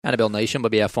Annabel Neasham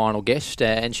will be our final guest,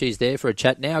 and she's there for a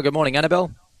chat now. Good morning,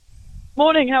 Annabel.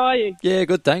 Morning, how are you? Yeah,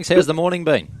 good, thanks. How's the morning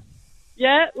been?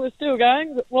 Yeah, we're still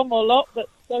going. One more lot, but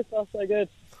so far so good.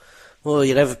 Well,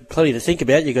 you'd have plenty to think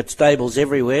about. You've got stables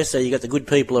everywhere, so you've got the good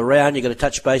people around. You've got to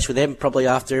touch base with them probably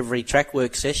after every track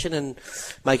work session and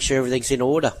make sure everything's in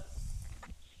order.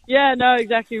 Yeah, no,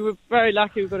 exactly. We're very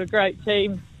lucky. We've got a great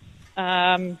team.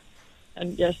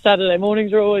 And yeah, Saturday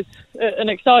mornings are always an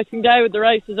exciting day with the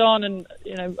races on and,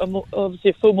 you know,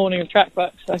 obviously a full morning of track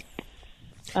work. So,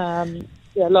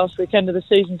 yeah, last weekend of the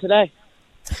season today.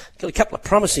 Got a couple of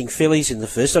promising fillies in the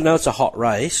first. I know it's a hot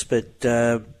race, but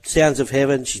Sounds of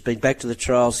Heaven, she's been back to the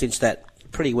trial since that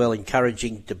pretty well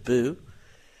encouraging debut.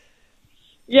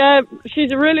 Yeah,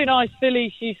 she's a really nice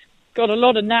filly. She's got a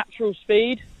lot of natural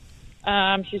speed.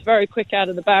 She's very quick out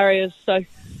of the barriers, so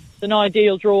it's an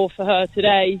ideal draw for her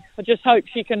today. I just hope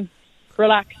she can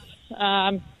relax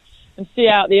and see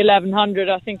out the 1100.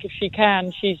 I think if she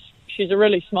can, she's a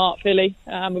really smart filly.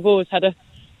 We've always had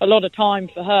a lot of time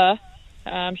for her.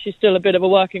 She's still a bit of a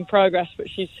work in progress, but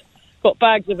she's got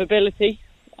bags of ability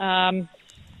and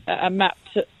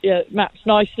maps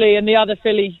nicely. And the other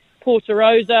filly, Porta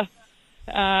Rosa,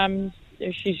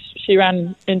 she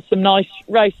ran in some nice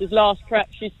races last prep.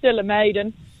 She's still a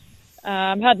maiden.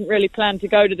 Hadn't really planned to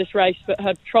go to this race, but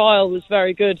her trial was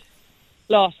very good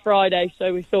last Friday.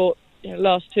 So we thought,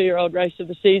 last 2-year-old race of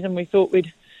the season, we thought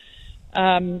we'd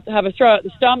have a throw at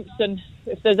the stumps, and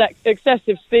if there's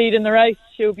excessive speed in the race,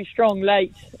 she'll be strong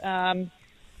late. I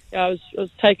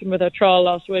was taken with her trial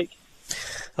last week.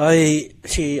 I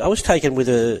was taken with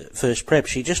her first prep.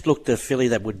 She just looked a filly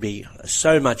that would be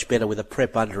so much better with a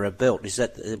prep under her belt. Is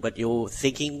that what you're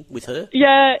thinking with her?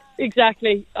 Yeah,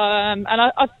 exactly. And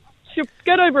I she'll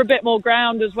get over a bit more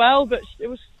ground as well, but it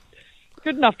was a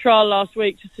good enough trial last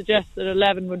week to suggest that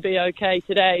 11 would be okay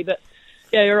today. But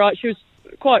yeah, you're right. She was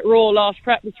quite raw last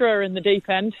prep. We threw her in the deep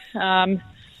end, and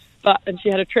she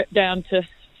had a trip down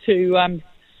to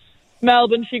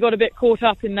Melbourne. She got a bit caught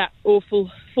up in that awful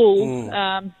fall.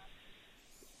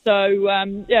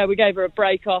 So we gave her a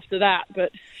break after that,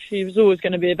 but she was always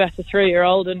going to be a better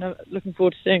 3-year-old, and looking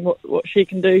forward to seeing what she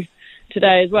can do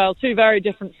today as well. Two very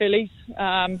different fillies.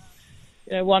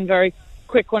 One very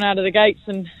quick one out of the gates,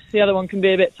 and the other one can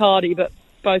be a bit tardy, but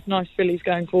both nice fillies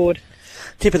going forward.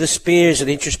 Tip of the Spear is an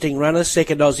interesting runner.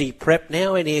 Second Aussie prep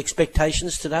now. Any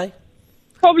expectations today?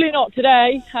 Probably not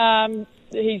today.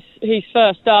 He's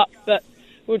first up, but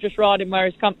we'll just ride him where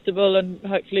he's comfortable, and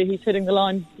hopefully he's hitting the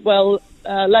line well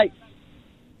late.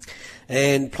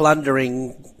 And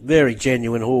Plundering, very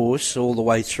genuine horse all the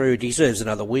way through. Deserves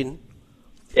another win.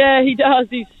 Yeah, he does.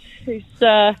 He's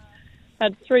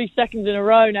had 3 seconds in a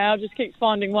row now. Just keeps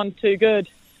finding one too good.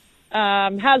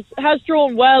 Has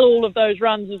drawn well all of those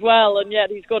runs as well, and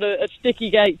yet he's got a sticky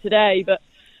gate today. But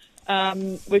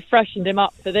we've freshened him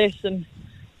up for this, and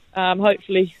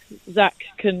hopefully Zach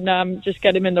can just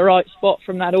get him in the right spot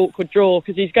from that awkward draw,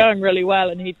 because he's going really well,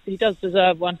 and he does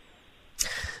deserve one.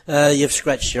 You've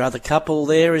scratched your other couple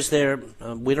there. Is there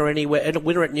a winner anywhere? A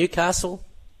winner at Newcastle?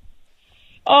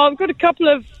 Oh, I've got a couple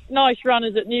of nice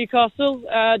runners at Newcastle.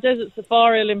 Desert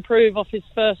Safari will improve off his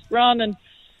first run,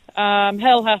 and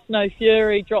Hell Hath No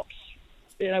Fury drops,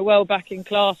 well back in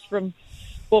class from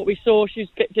what we saw. She's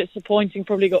a bit disappointing,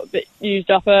 probably got a bit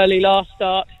used up early last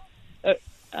start.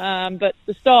 But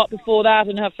the start before that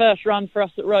and her first run for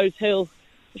us at Rose Hill,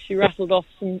 she rattled off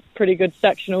some pretty good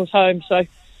sectionals home. So,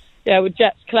 yeah, with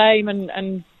Jet's claim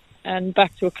and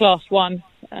back to a Class 1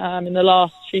 in the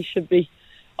last, she should be,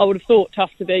 I would have thought,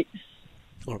 tough to beat.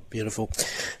 Oh, beautiful.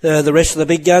 The rest of the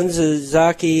big guns, is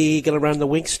Zaki going to run the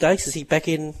Wink Stakes? Is he back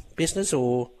in business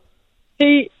or?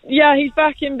 He's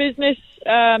back in business.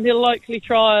 He'll likely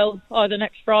trial either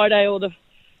next Friday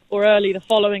or early the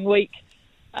following week.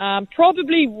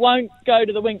 Probably won't go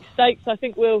to the Wink Stakes. I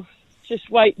think we'll just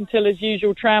wait until his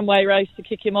usual tramway race to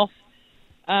kick him off.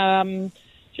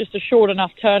 Just a short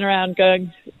enough turnaround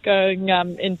going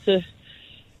into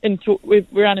we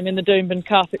ran him in the Doomben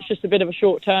Cup. It's just a bit of a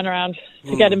short turnaround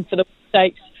to get him for the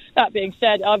stakes. That being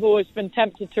said, I've always been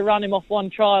tempted to run him off one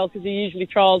trial because he usually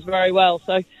trials very well.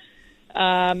 So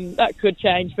that could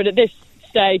change. But at this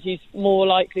stage, he's more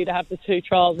likely to have the 2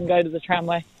 trials and go to the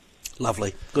tramway.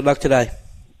 Lovely. Good luck today.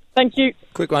 Thank you.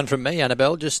 Quick one from me,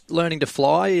 Annabel. Just learning to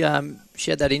fly. She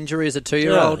had that injury as a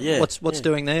 2-year-old. Yeah. What's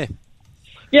doing there?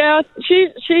 Yeah, she's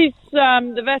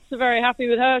the vets are very happy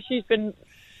with her. She's been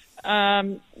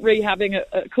rehabbing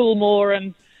at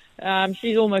Coolmore, and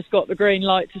she's almost got the green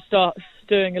light to start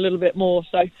doing a little bit more.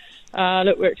 So,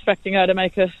 we're expecting her to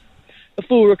make a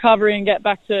full recovery and get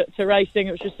back to racing.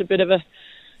 It was just a bit of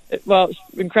it's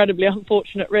incredibly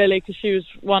unfortunate, really, because she was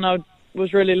one I'd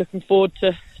was really looking forward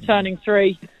to turning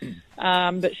 3.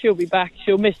 But she'll be back.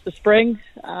 She'll miss the spring,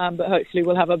 but hopefully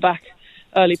we'll have her back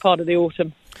early part of the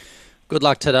autumn. Good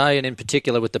luck today, and in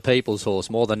particular with the People's Horse,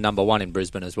 more than number 1 in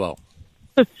Brisbane as well.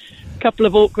 A couple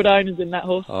of awkward owners in that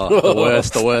horse. Oh,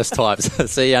 the worst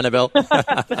types. See you, Annabel.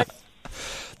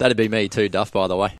 That'd be me too, Duff, by the way.